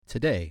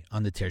today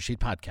on the Tearsheet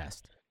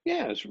Podcast.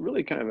 Yeah, it's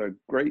really kind of a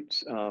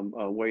great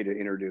way to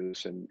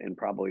introduce, and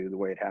probably the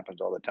way it happens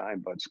all the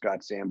time. But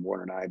Scott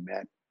Sanborn and I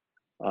met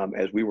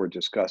as we were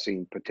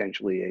discussing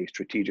potentially a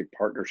strategic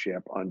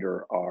partnership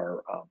under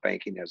our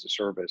banking as a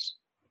service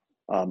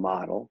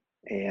model.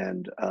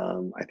 And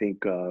I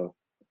think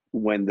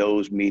when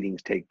those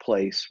meetings take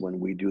place,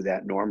 when we do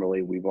that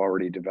normally, we've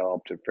already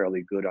developed a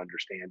fairly good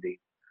understanding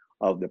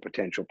of the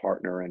potential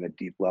partner and a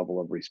deep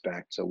level of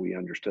respect. So we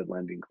understood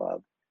Lending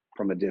Club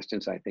from a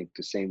distance. I think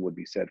the same would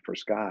be said for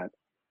Scott.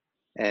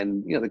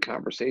 And the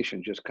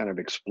conversation just kind of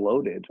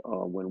exploded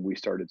when we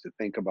started to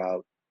think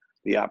about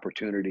the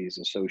opportunities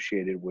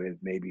associated with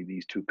maybe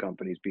these two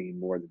companies being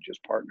more than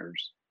just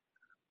partners.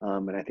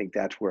 And I think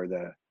that's where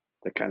the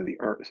kind of the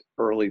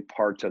early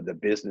parts of the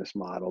business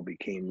model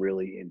became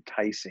really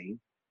enticing.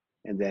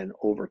 And then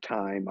over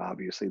time,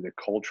 obviously, the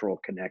cultural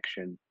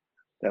connection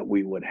that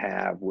we would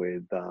have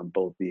with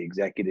both the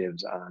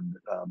executives on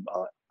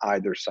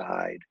either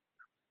side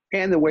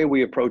and the way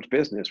we approach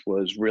business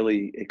was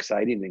really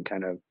exciting and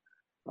kind of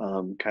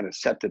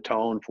set the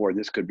tone for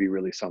this could be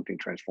really something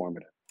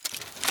transformative.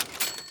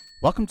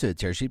 Welcome to the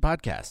Tearsheet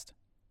Podcast.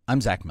 I'm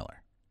Zach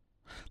Miller.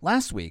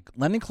 Last week,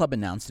 Lending Club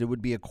announced it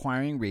would be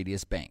acquiring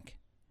Radius Bank.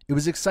 It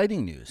was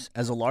exciting news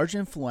as a large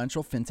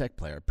influential fintech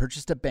player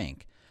purchased a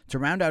bank to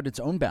round out its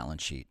own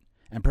balance sheet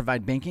and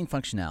provide banking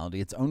functionality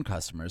its own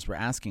customers were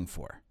asking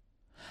for.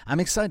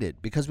 I'm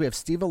excited because we have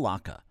Steve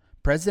Alaka,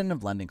 president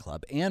of Lending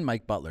Club, and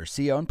Mike Butler,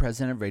 CEO and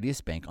president of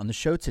Radius Bank, on the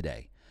show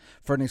today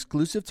for an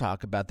exclusive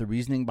talk about the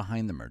reasoning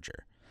behind the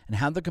merger and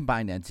how the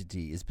combined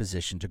entity is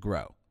positioned to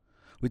grow.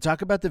 We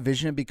talk about the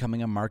vision of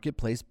becoming a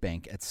marketplace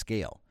bank at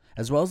scale,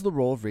 as well as the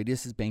role of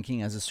Radius's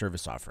banking as a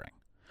service offering.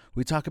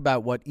 We talk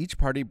about what each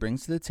party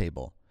brings to the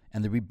table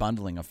and the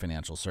rebundling of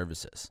financial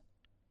services.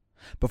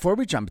 Before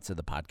we jump into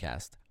the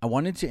podcast, I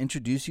wanted to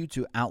introduce you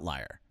to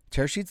Outlier,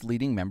 Tearsheet's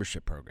leading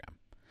membership program.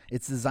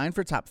 It's designed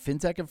for top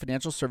fintech and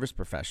financial service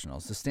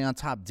professionals to stay on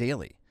top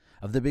daily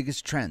of the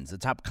biggest trends, the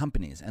top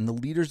companies, and the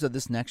leaders of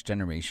this next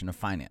generation of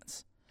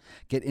finance.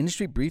 Get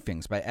industry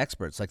briefings by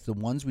experts like the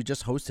ones we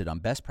just hosted on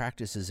best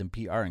practices in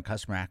PR and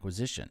customer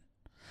acquisition.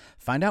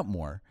 Find out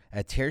more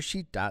at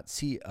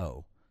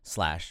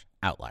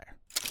tearsheet.co/outlier.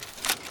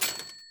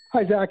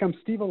 Hi, Zach. I'm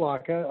Steve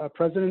Alaka,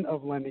 president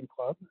of Lending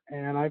Club,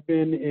 and I've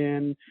been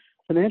in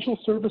financial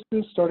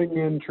services starting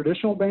in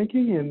traditional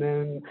banking and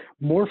then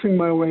morphing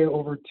my way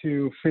over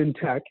to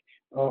fintech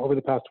over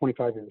the past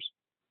 25 years.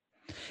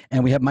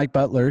 And we have Mike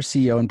Butler,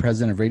 CEO and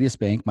president of Radius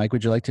Bank. Mike,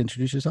 would you like to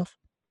introduce yourself?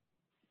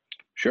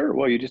 Sure.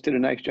 Well, you just did a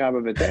nice job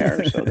of it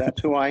there. So that's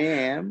who I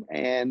am.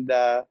 And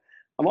I'm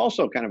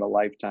also kind of a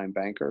lifetime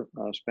banker.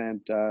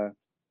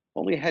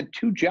 Only had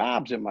two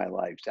jobs in my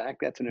life, Zach.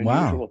 That's an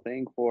unusual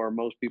thing for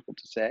most people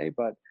to say.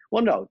 But,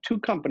 well, no, two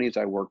companies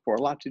I work for,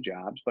 lots of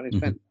jobs. But I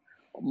spent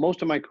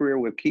most of my career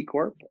with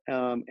KeyCorp.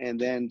 And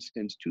then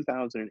since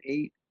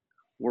 2008,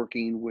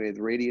 working with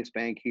Radius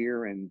Bank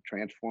here and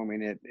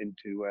transforming it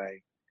into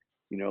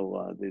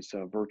this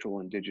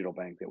virtual and digital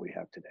bank that we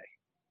have today.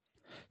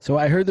 So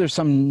I heard there's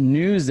some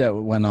news that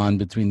went on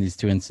between these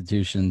two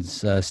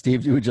institutions.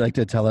 Steve, would you like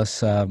to tell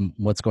us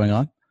what's going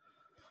on?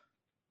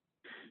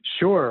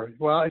 Sure.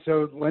 Well,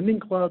 so Lending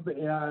Club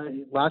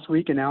last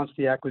week announced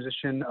the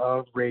acquisition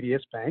of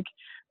Radius Bank,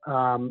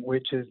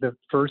 which is the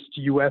first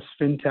U.S.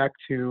 fintech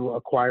to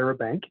acquire a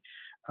bank.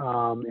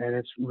 And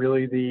it's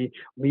really the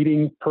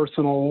leading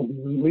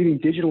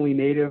digitally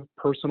native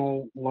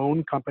personal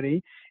loan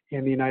company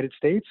in the United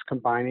States,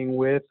 combining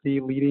with the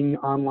leading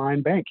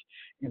online bank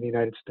in the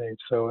United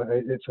States. So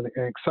it's an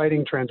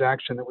exciting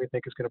transaction that we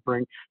think is going to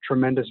bring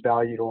tremendous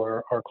value to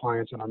our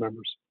clients and our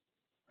members.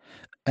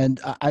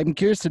 And I'm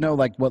curious to know,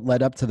 what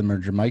led up to the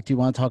merger. Mike, do you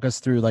want to talk us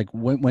through,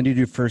 when did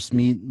you first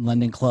meet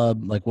Lending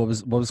Club? What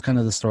was kind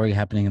of the story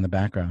happening in the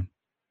background?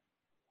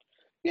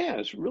 Yeah,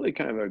 it's really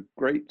kind of a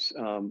great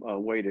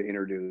way to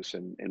introduce,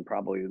 and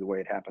probably the way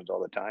it happens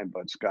all the time.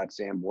 But Scott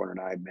Sanborn and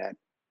I met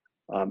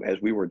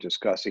as we were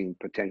discussing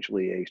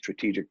potentially a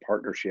strategic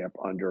partnership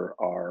under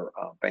our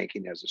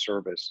banking as a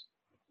service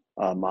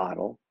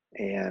model.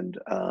 And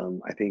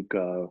I think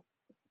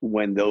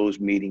when those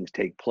meetings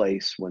take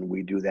place, when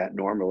we do that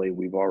normally,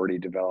 we've already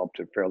developed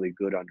a fairly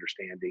good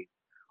understanding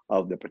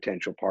of the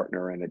potential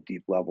partner and a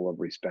deep level of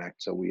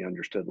respect. So we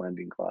understood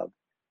Lending Club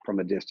from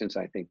a distance.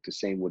 I think the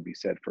same would be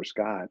said for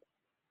Scott.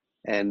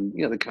 And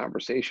the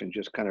conversation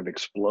just kind of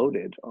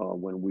exploded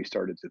when we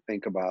started to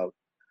think about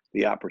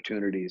the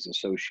opportunities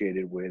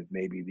associated with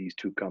maybe these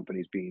two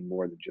companies being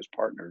more than just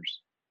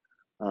partners.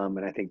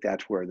 And I think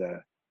that's where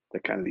the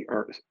kind of the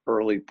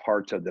early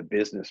parts of the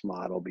business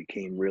model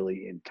became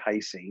really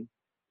enticing.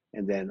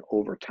 And then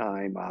over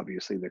time,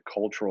 obviously, the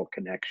cultural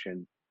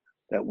connection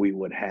that we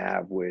would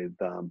have with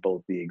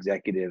both the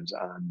executives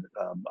on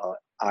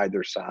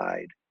either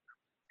side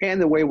and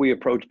the way we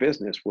approach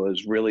business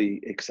was really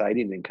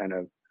exciting and kind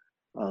of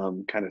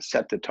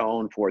set the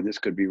tone for this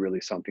could be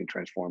really something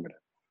transformative.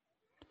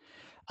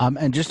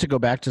 And just to go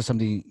back to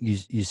something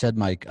you said,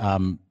 Mike,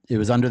 it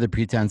was under the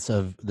pretense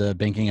of the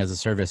banking as a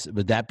service.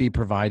 Would that be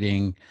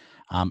providing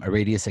a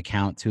Radius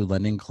account to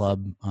Lending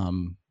Club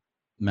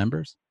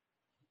members?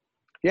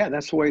 Yeah,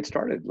 that's the way it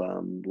started.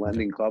 Okay.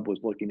 Lending Club was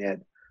looking at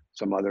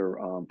some other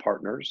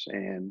partners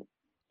and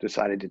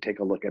decided to take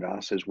a look at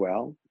us as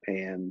well.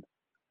 And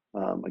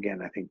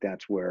again, I think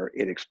that's where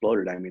it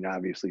exploded. I mean,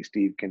 obviously,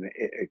 Steve can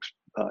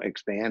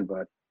expand,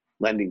 but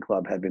Lending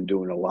Club had been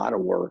doing a lot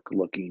of work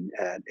looking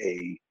at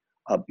a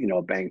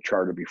bank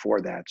charter before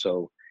that.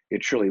 So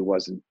it surely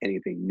wasn't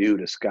anything new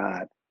to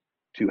Scott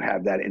to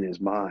have that in his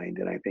mind.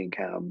 And I think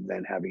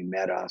then having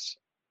met us,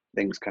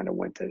 things kind of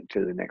went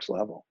to the next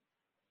level.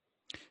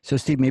 So,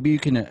 Steve, maybe you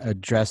can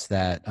address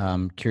that.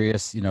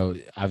 Curious,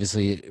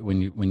 obviously,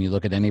 when you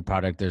look at any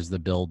product, there's the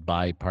build,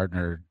 buy,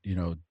 partner,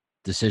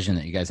 decision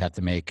that you guys have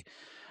to make.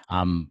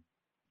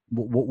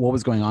 What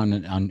was going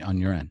on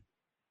your end?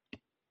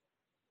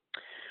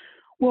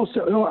 Well,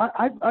 so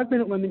I've been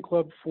at Lending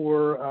Club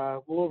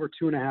for well over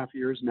 2.5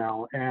 years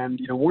now,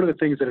 and one of the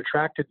things that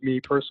attracted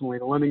me personally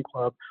to Lending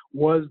Club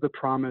was the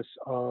promise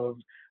of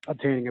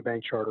obtaining a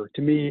bank charter.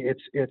 To me,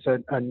 it's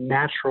a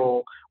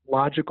natural,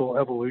 logical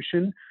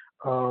evolution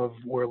of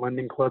where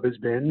Lending Club has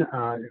been,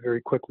 very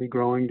quickly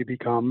growing to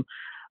become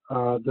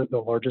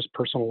the largest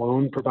personal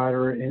loan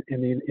provider in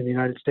the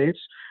United States.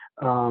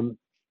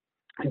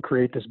 And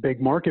create this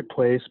big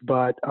marketplace,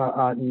 but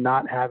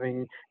not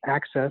having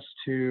access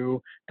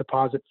to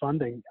deposit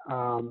funding.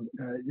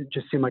 It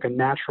just seemed like a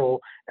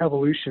natural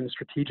evolution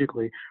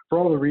strategically for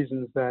all the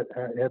reasons that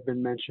have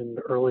been mentioned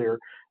earlier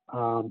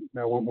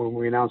when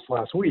we announced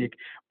last week.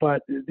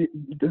 But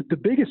the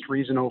biggest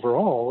reason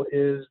overall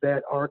is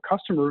that our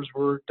customers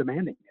were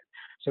demanding it.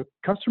 So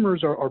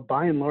customers are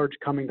by and large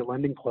coming to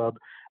Lending Club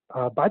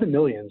by the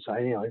millions.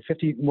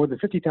 More than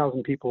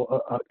 50,000 people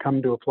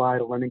come to apply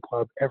to Lending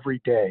Club every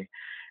day.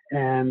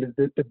 And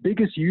the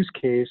biggest use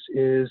case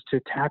is to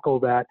tackle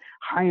that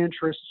high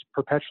interest,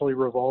 perpetually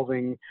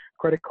revolving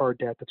credit card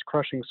debt that's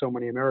crushing so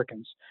many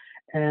Americans.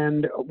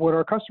 And what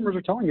our customers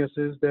are telling us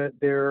is that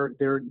they're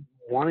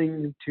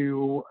wanting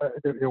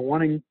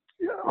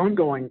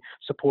ongoing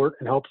support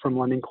and help from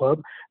Lending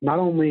Club, not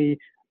only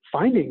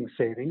finding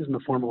savings in the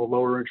form of a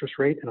lower interest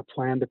rate and a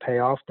plan to pay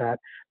off that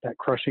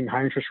crushing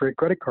high interest rate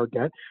credit card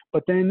debt,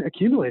 but then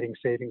accumulating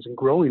savings and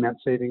growing that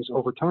savings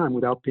over time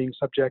without being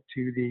subject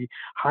to the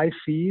high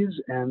fees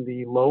and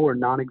the low or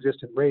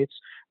non-existent rates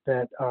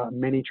that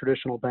many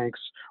traditional banks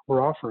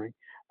were offering.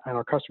 And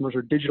our customers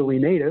are digitally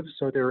native,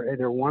 so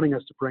they're wanting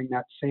us to bring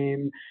that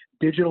same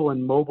digital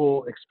and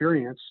mobile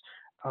experience,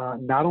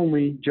 not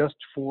only just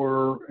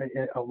for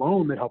a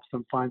loan that helps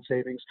them find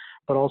savings,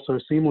 but also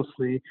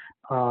seamlessly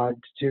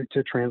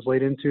to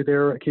translate into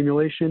their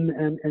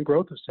accumulation and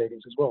growth of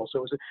savings as well. So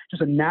it was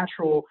just a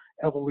natural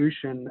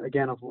evolution,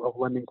 again, of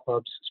Lending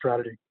Club's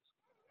strategy.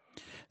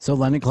 So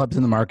Lending Club's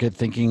in the market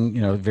thinking,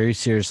 very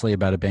seriously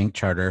about a bank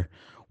charter.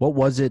 What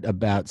was it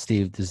about,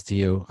 Steve, this is to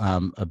you,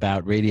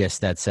 about Radius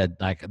that said,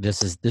 like,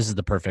 this is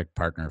the perfect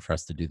partner for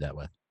us to do that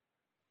with?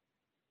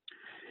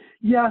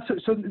 Yeah,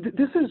 so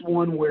this is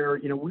one where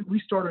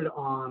we started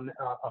on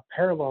a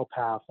parallel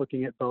path,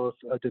 looking at both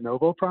a de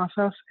novo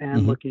process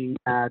and looking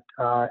at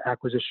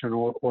acquisition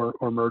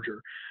or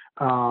merger.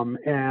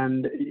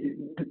 And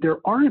there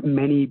aren't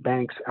many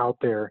banks out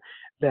there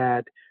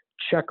that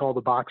check all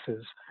the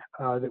boxes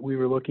that we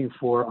were looking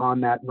for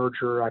on that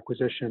merger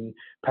acquisition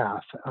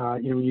path.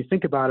 When you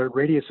think about it,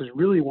 Radius is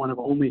really one of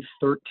only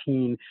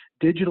 13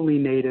 digitally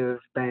native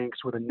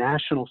banks with a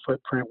national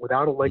footprint,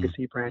 without a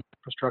legacy branch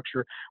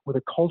infrastructure, with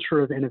a culture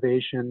of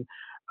innovation,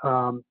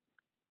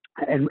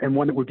 and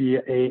one that would be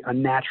a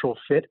natural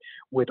fit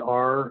with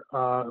our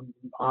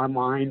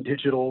online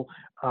digital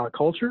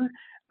culture.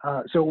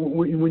 So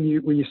when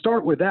you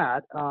start with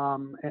that,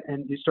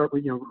 and you start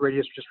with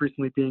Radius just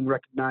recently being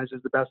recognized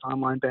as the best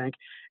online bank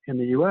in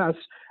the U.S.,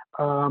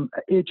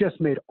 it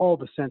just made all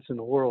the sense in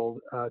the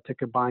world to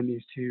combine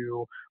these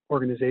two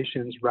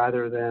organizations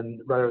rather than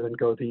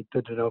go the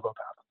de novo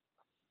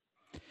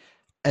path.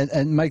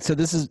 And Mike, so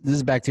this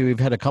is back to you. We've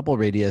had a couple of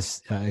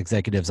Radius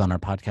executives on our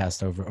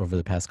podcast over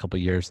the past couple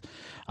of years,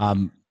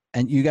 and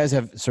you guys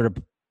have sort of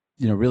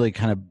really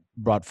kind of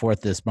brought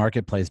forth this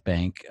marketplace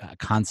bank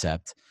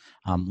concept.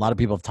 A lot of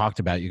people have talked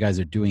about it. You guys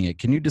are doing it.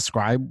 Can you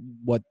describe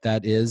what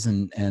that is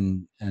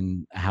and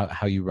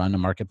how you run a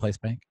marketplace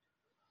bank?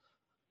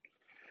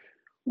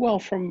 Well,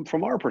 from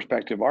our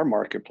perspective, our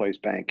marketplace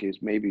bank is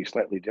maybe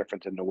slightly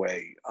different than the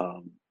way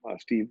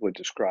Steve would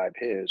describe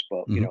his.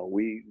 But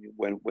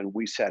when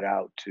we set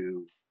out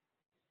to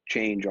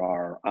change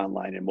our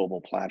online and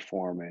mobile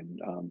platform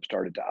and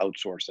started to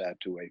outsource that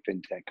to a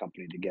fintech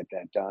company to get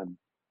that done,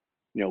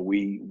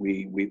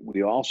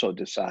 we also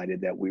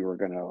decided that we were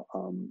going to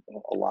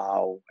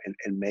allow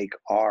and make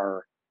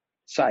our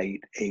site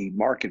a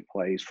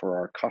marketplace for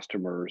our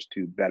customers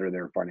to better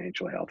their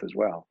financial health as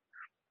well.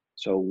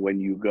 So when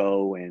you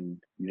go and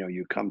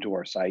you come to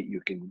our site,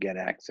 you can get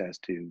access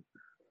to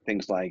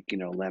things like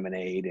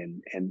Lemonade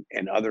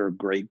and other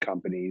great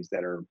companies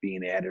that are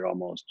being added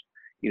almost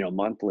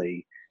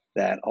monthly,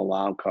 that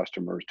allow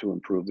customers to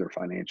improve their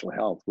financial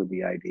health, with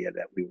the idea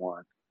that we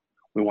want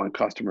we want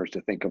customers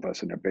to think of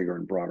us in a bigger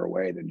and broader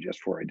way than just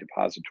for a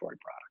depository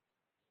product.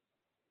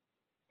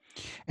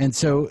 And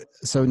so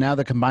now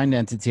the combined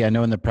entity, I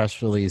know in the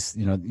press release,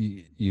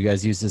 you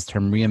guys use this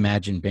term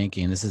reimagine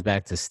banking. This is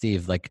back to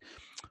Steve. Like,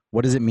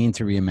 what does it mean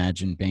to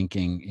reimagine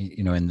banking,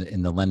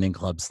 in the Lending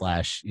Club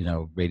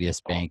 /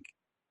 Radius Bank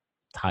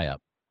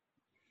tie-up?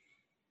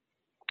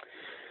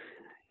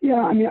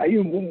 Yeah, I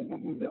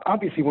mean,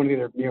 obviously one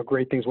of the other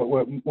great things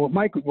what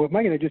Mike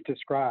and I just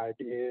described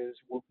is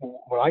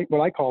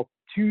what I call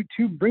two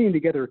bringing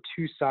together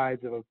two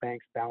sides of a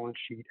bank's balance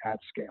sheet at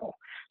scale.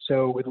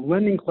 So with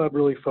Lending Club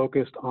really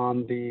focused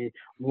on the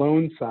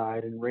loan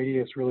side and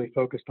Radius really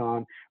focused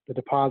on the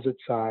deposit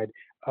side,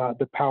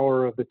 the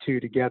power of the two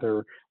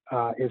together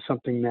is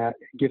something that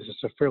gives us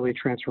a fairly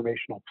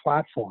transformational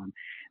platform.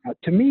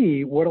 To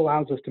me, what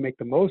allows us to make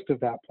the most of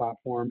that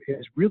platform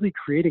is really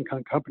creating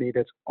a company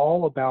that's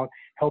all about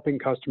helping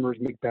customers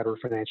make better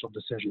financial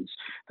decisions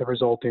that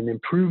result in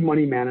improved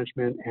money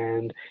management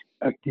and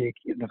the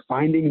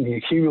finding, the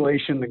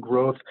accumulation, the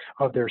growth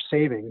of their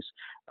savings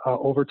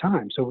over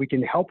time. So we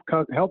can help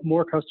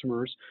more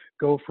customers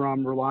go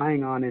from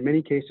relying on, in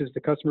many cases,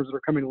 the customers that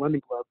are coming to Lending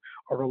Club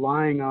are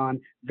relying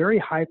on very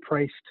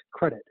high-priced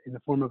credit in the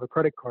form of a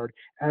credit card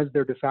as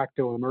their de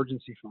facto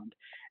emergency fund.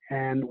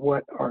 And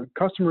what our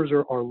customers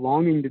are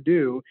longing to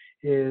do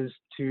is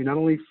to not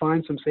only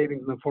find some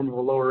savings in the form of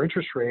a lower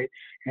interest rate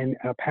and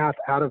a path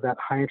out of that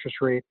high interest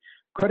rate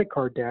credit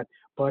card debt,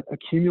 but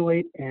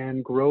accumulate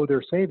and grow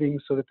their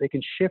savings so that they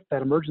can shift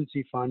that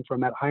emergency fund from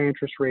that high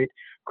interest rate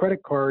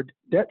credit card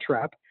debt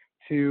trap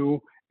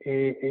to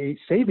a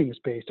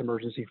savings-based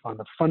emergency fund,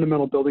 a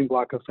fundamental building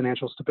block of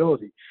financial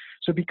stability.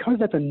 So because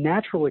that's a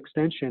natural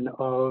extension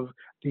of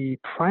the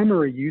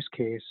primary use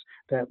case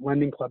that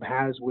Lending Club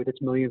has with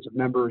its millions of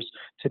members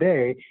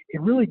today,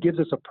 it really gives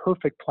us a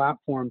perfect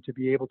platform to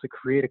be able to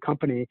create a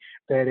company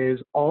that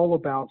is all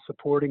about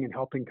supporting and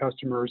helping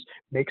customers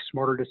make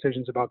smarter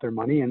decisions about their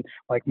money. And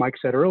like Mike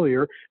said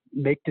earlier,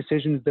 make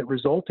decisions that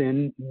result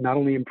in not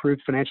only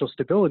improved financial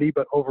stability,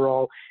 but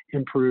overall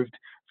improved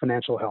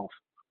financial health.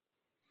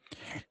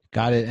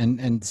 Got it.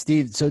 And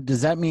Steve, so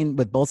does that mean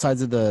with both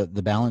sides of the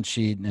balance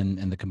sheet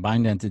and the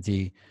combined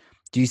entity,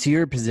 do you see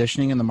your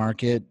positioning in the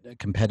market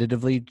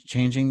competitively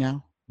changing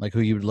now? Like who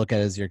you would look at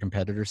as your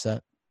competitor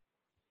set?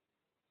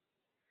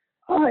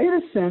 In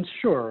a sense,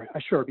 sure,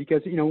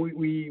 because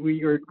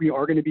we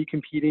are going to be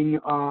competing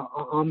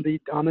on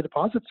the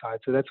deposit side,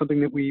 so that's something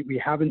that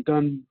we haven't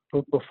done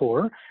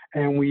before,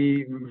 and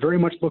we very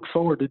much look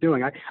forward to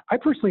doing. I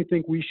personally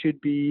think we should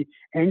be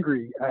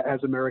angry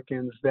as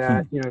Americans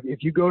that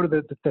if you go to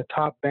the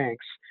top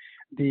banks,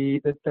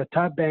 the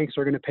top banks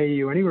are going to pay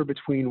you anywhere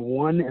between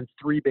 1 and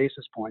 3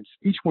 basis points.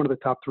 Each one of the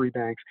top 3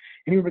 banks,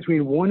 anywhere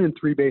between 1 and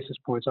 3 basis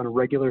points on a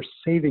regular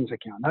savings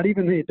account, not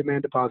even the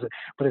demand deposit,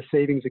 but a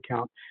savings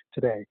account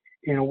today,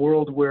 in a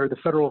world where the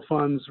federal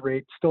funds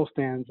rate still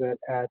stands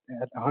at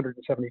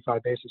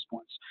 175 basis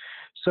points.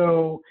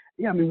 So,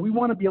 yeah, I mean, we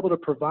want to be able to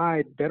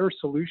provide better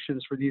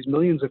solutions for these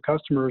millions of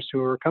customers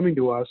who are coming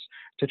to us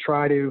to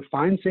try to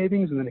find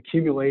savings and then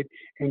accumulate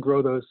and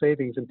grow those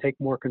savings and take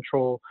more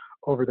control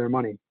over their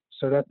money.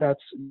 So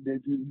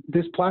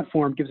this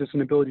platform gives us an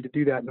ability to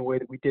do that in a way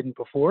that we didn't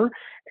before,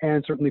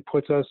 and certainly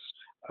puts us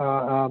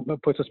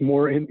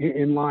more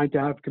in line to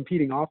have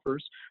competing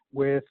offers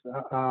with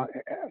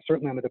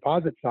certainly on the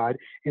deposit side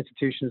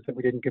institutions that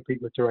we didn't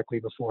compete with directly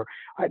before.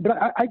 But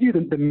I view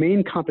the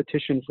main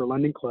competition for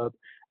Lending Club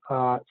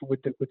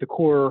with the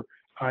core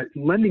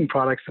lending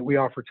products that we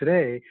offer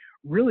today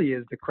really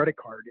is the credit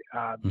card,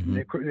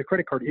 the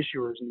credit card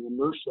issuers and the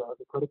inertia of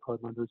the credit card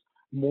lenders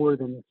more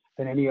than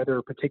any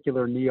other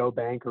particular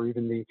neobank or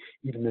even the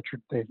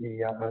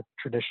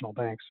traditional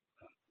banks.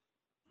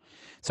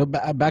 So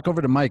back over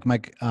to Mike.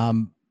 Mike,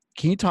 can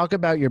you talk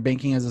about your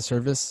banking as a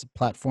service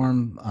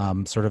platform,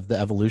 sort of the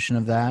evolution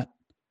of that?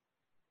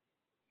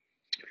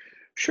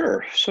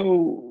 Sure.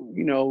 So,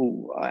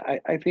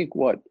 I think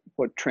what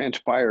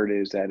transpired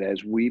is that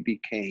as we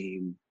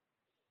became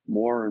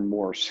more and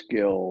more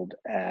skilled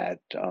at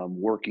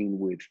working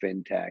with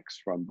fintechs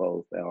from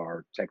both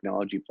our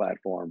technology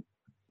platform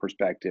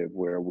perspective,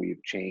 where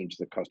we've changed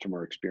the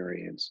customer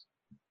experience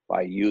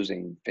by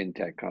using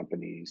fintech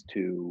companies,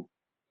 to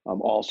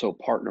also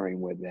partnering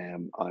with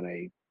them on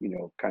a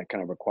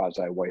kind of a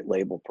quasi white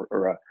label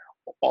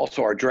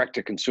also our direct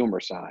to consumer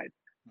side.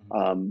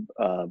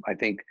 I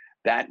think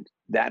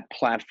that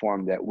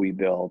platform that we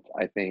built,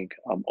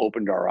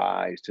 opened our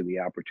eyes to the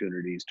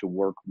opportunities to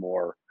work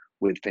more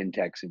with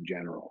fintechs in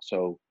general.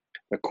 So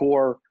the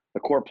core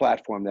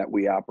platform that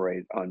we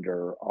operate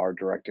under, our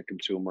direct to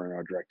consumer and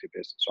our direct to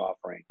business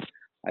offering,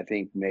 I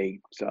think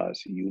makes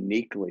us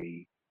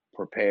uniquely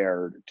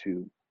prepared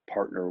to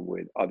partner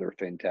with other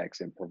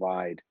fintechs and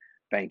provide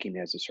banking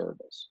as a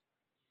service.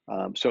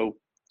 So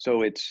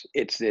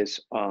it's this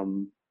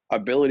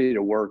ability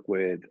to work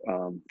with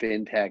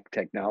fintech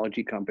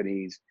technology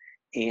companies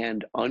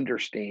and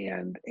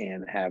understand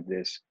and have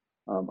this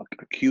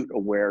acute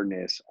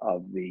awareness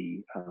of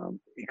the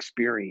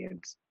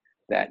experience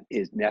that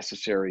is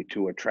necessary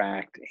to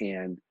attract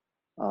and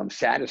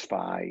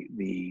satisfy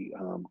the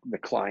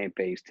client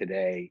base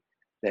today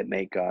that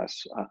make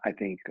us, I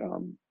think,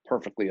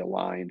 perfectly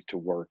aligned to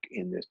work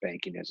in this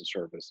banking as a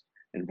service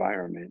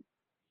environment.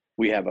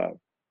 We have a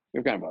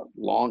we've kind of a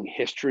long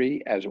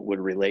history as it would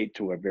relate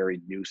to a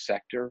very new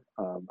sector.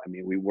 I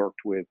mean, we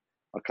worked with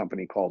a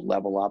company called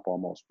Level Up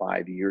almost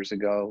 5 years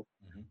ago.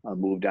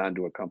 Moved on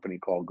to a company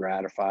called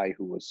Gratify,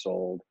 who was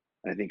sold.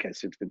 I think has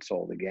since been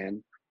sold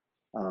again.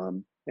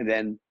 And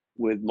then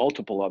with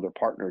multiple other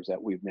partners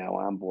that we've now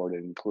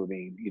onboarded,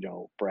 including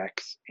Brex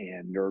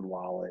and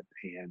NerdWallet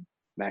and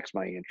Max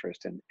My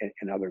Interest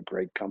and other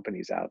great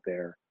companies out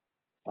there.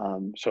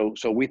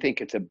 So we think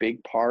it's a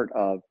big part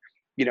of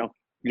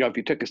if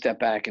you took a step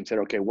back and said,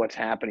 okay, what's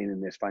happening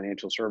in this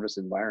financial service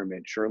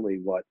environment? Surely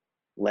what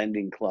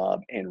Lending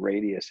Club and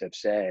Radius have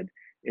said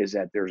is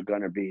that there's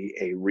going to be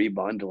a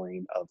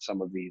rebundling of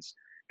some of these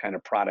kind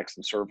of products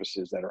and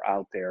services that are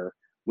out there,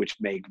 which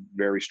make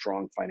very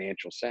strong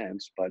financial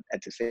sense. But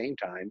at the same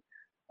time,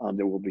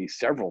 there will be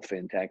several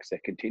fintechs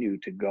that continue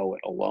to go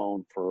it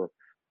alone for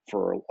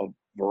a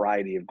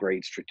variety of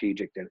great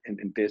strategic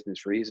and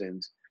business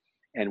reasons.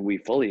 And we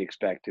fully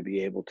expect to be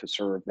able to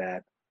serve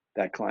that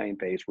client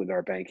base with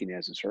our banking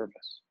as a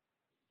service.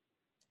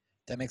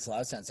 That makes a lot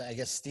of sense. I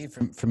guess, Steve,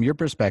 from your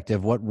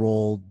perspective, what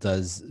role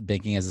does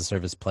banking as a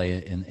service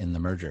play in the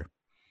merger?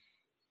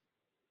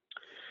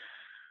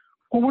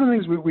 Well, one of the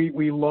things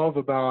we love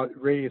about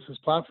Radius's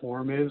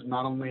platform is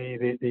not only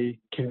the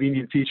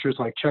convenient features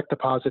like check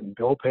deposit and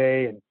bill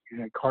pay and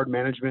card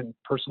management and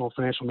personal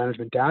financial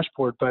management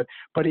dashboard, but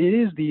it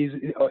is these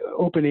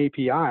open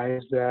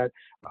APIs that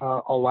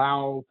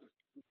allow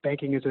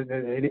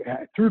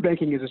through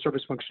banking as a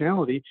service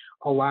functionality,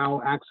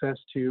 allow access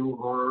to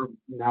our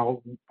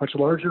now much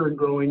larger and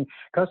growing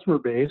customer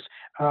base,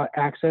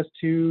 access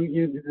to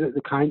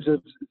the kinds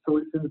of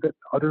solutions that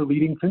other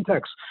leading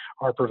fintechs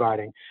are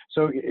providing.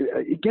 So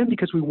again,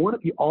 because we want to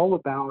be all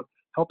about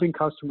helping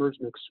customers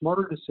make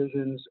smarter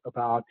decisions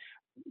about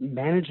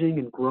managing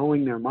and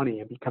growing their money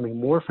and becoming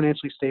more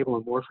financially stable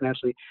and more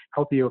financially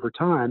healthy over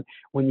time,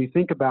 when you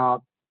think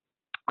about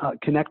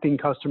connecting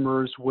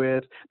customers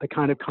with the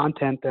kind of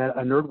content that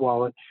a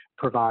NerdWallet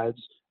provides,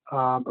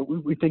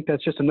 we think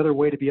that's just another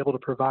way to be able to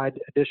provide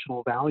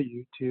additional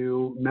value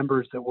to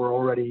members that we're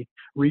already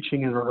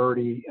reaching and are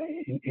already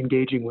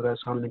engaging with us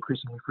on an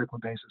increasingly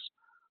frequent basis.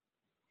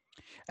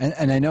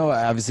 And I know,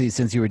 obviously,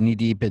 since you were knee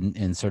deep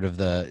in sort of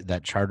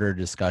that charter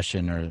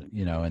discussion, or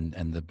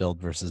and the build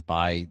versus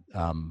buy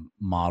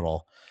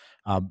model,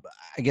 I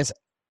guess.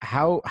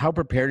 How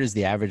prepared is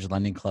the average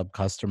Lending Club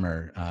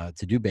customer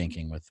to do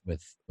banking with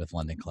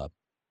Lending Club?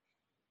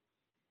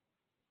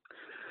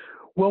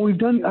 Well, we've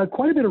done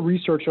quite a bit of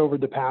research over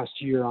the past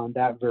year on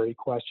that very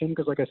question,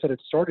 because, like I said, it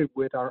started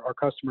with our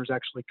customers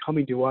actually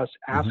coming to us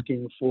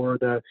asking for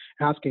the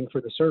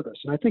service,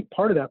 and I think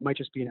part of that might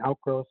just be an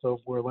outgrowth of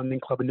where Lending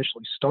Club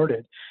initially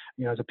started,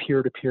 as a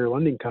peer-to-peer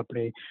lending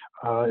company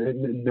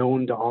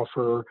known to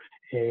offer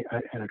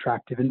an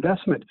attractive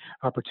investment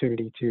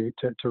opportunity to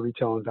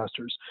retail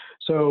investors.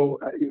 So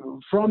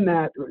from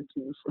that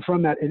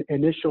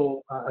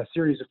initial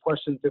series of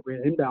questions that we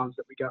inbounds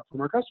that we got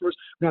from our customers,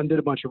 we did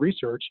a bunch of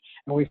research,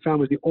 and we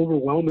found that the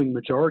overwhelming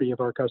majority of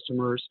our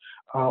customers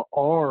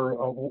are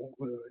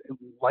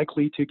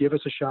likely to give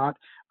us a shot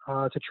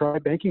to try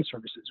banking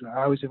services.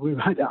 We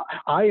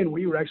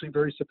were actually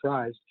very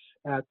surprised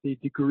at the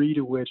degree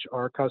to which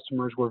our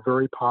customers were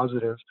very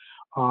positive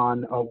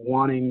on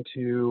wanting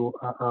to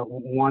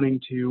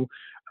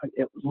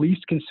at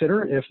least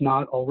consider, if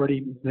not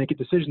already make a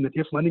decision, that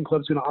if Lending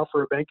Club is going to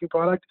offer a banking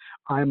product,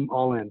 I'm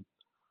all in.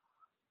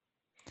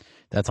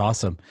 That's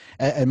awesome.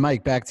 And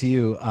Mike, back to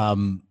you.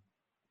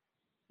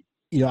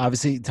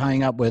 Obviously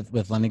tying up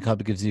with Lending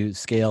Club gives you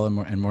scale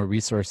and more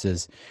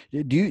resources.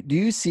 Do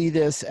you see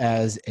this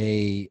as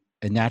a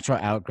natural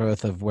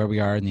outgrowth of where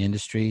we are in the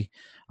industry?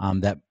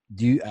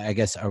 I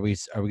guess, are we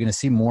going to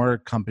see more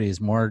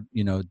companies, more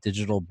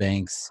digital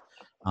banks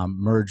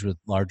merge with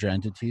larger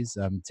entities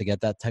to get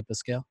that type of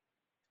scale?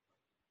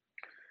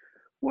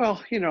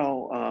 Well,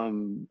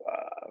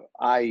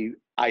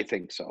 I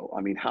think so.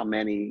 I mean, how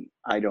many,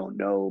 I don't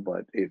know,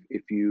 but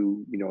if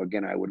you,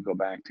 again, I would go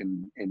back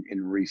and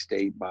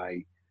restate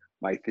my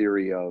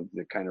theory of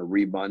the kind of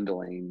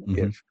rebundling.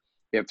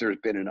 If there's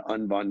been an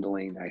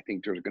unbundling, I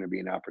think there's going to be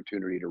an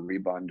opportunity to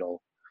rebundle.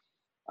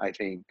 I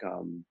think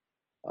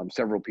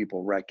several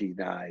people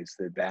recognize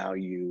the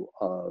value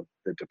of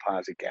the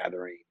deposit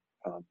gathering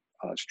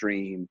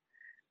stream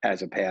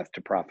as a path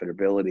to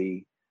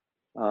profitability.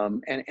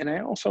 And I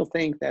also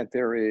think that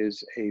there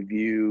is a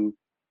view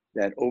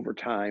that over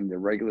time, the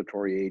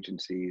regulatory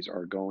agencies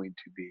are going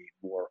to be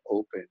more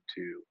open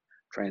to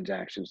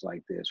transactions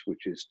like this,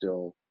 which is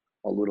still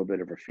a little bit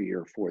of a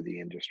fear for the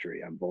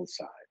industry on both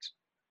sides.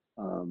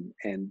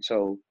 And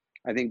so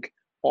I think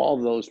all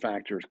of those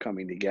factors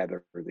coming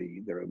together,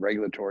 the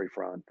regulatory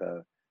front,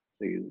 the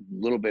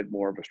little bit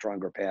more of a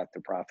stronger path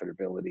to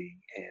profitability,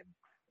 and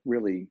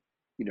really,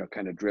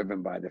 kind of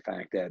driven by the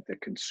fact that the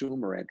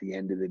consumer at the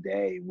end of the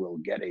day will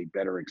get a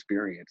better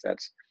experience.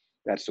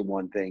 That's the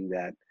one thing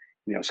that,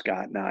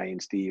 Scott and I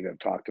and Steve have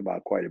talked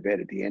about quite a bit.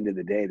 At the end of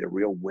the day, the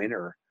real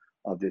winner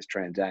of this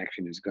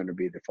transaction is going to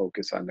be the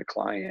focus on the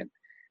client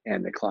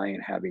and the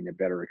client having a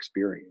better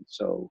experience.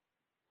 So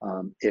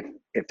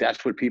if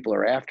that's what people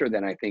are after,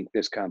 then I think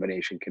this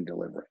combination can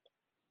deliver it.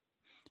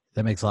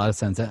 That makes a lot of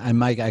sense. And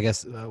Mike, I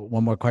guess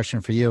one more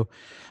question for you.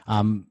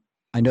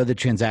 I know the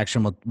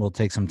transaction will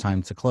take some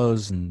time to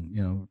close,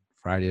 and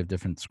variety of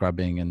different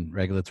scrubbing and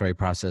regulatory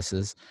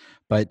processes.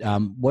 But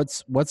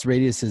what's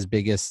Radius's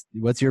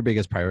what's your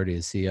biggest priority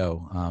as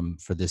CEO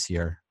for this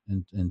year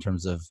in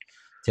terms of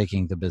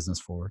taking the business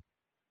forward?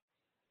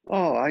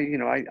 Oh,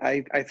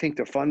 I think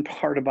the fun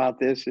part about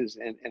this is,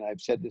 and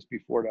I've said this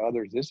before to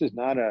others, this is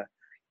not a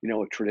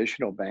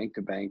traditional bank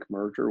to bank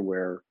merger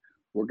where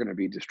we're going to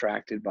be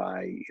distracted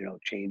by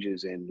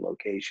changes in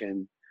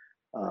location,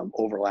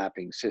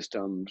 overlapping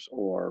systems,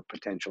 or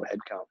potential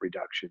headcount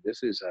reduction.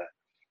 This is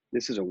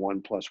a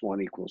 1 +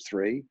 1 =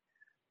 3.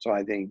 So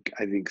I think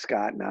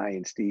Scott and I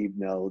and Steve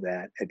know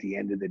that at the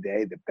end of the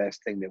day, the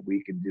best thing that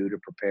we can do to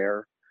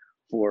prepare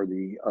for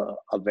the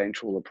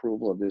eventual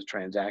approval of this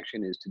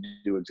transaction is to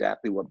do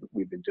exactly what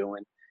we've been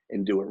doing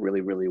and do it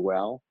really, really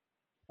well.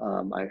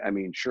 I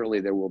mean,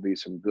 surely there will be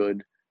some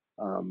good,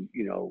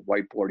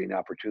 whiteboarding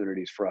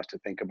opportunities for us to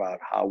think about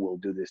how we'll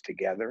do this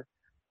together.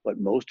 But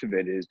most of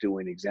it is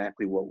doing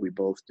exactly what we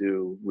both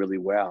do really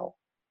well,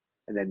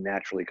 and then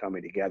naturally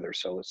coming together.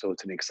 So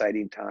it's an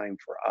exciting time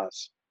for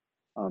us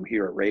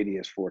here at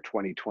Radius for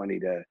 2020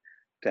 to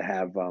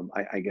have,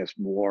 I guess,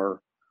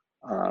 more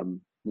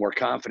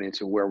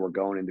confidence in where we're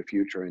going in the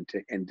future and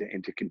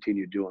to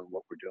continue doing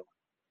what we're doing.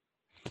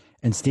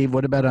 And Steve,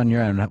 what about on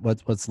your end?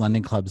 What's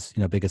LendingClub's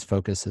biggest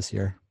focus this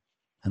year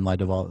in light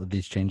of all of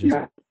these changes?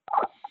 Yeah,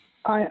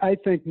 I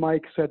think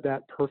Mike said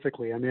that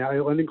perfectly. I mean, at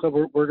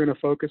LendingClub, we're going to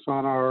focus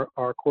on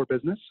our core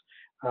business.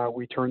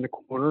 We turned the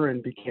corner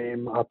and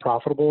became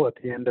profitable at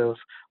the end of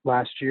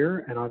last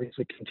year, and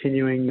obviously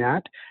continuing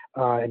that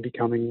and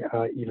becoming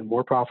even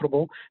more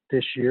profitable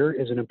this year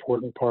is an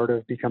important part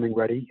of becoming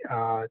ready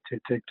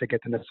to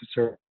get the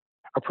necessary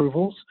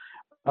approvals.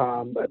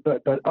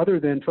 But other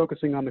than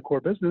focusing on the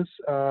core business,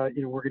 we're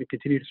going to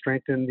continue to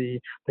strengthen the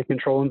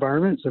control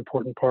environment. It's an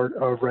important part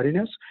of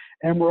readiness,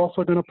 and we're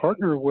also going to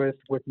partner with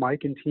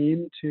Mike and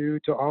team to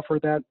offer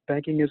that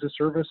banking as a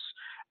service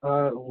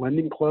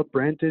LendingClub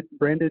branded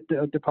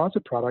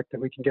deposit product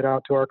that we can get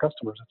out to our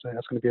customers.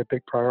 That's going to be a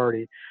big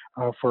priority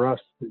for us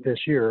this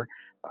year,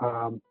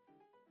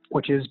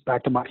 which is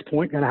back to Mike's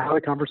point and how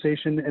the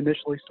conversation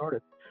initially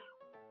started.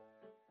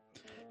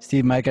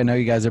 Steve, Mike, I know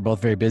you guys are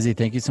both very busy.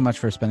 Thank you so much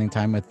for spending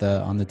time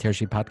on the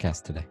Tearsheet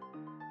podcast today.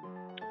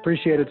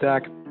 Appreciate it,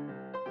 Zach.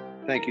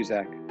 Thank you,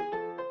 Zach.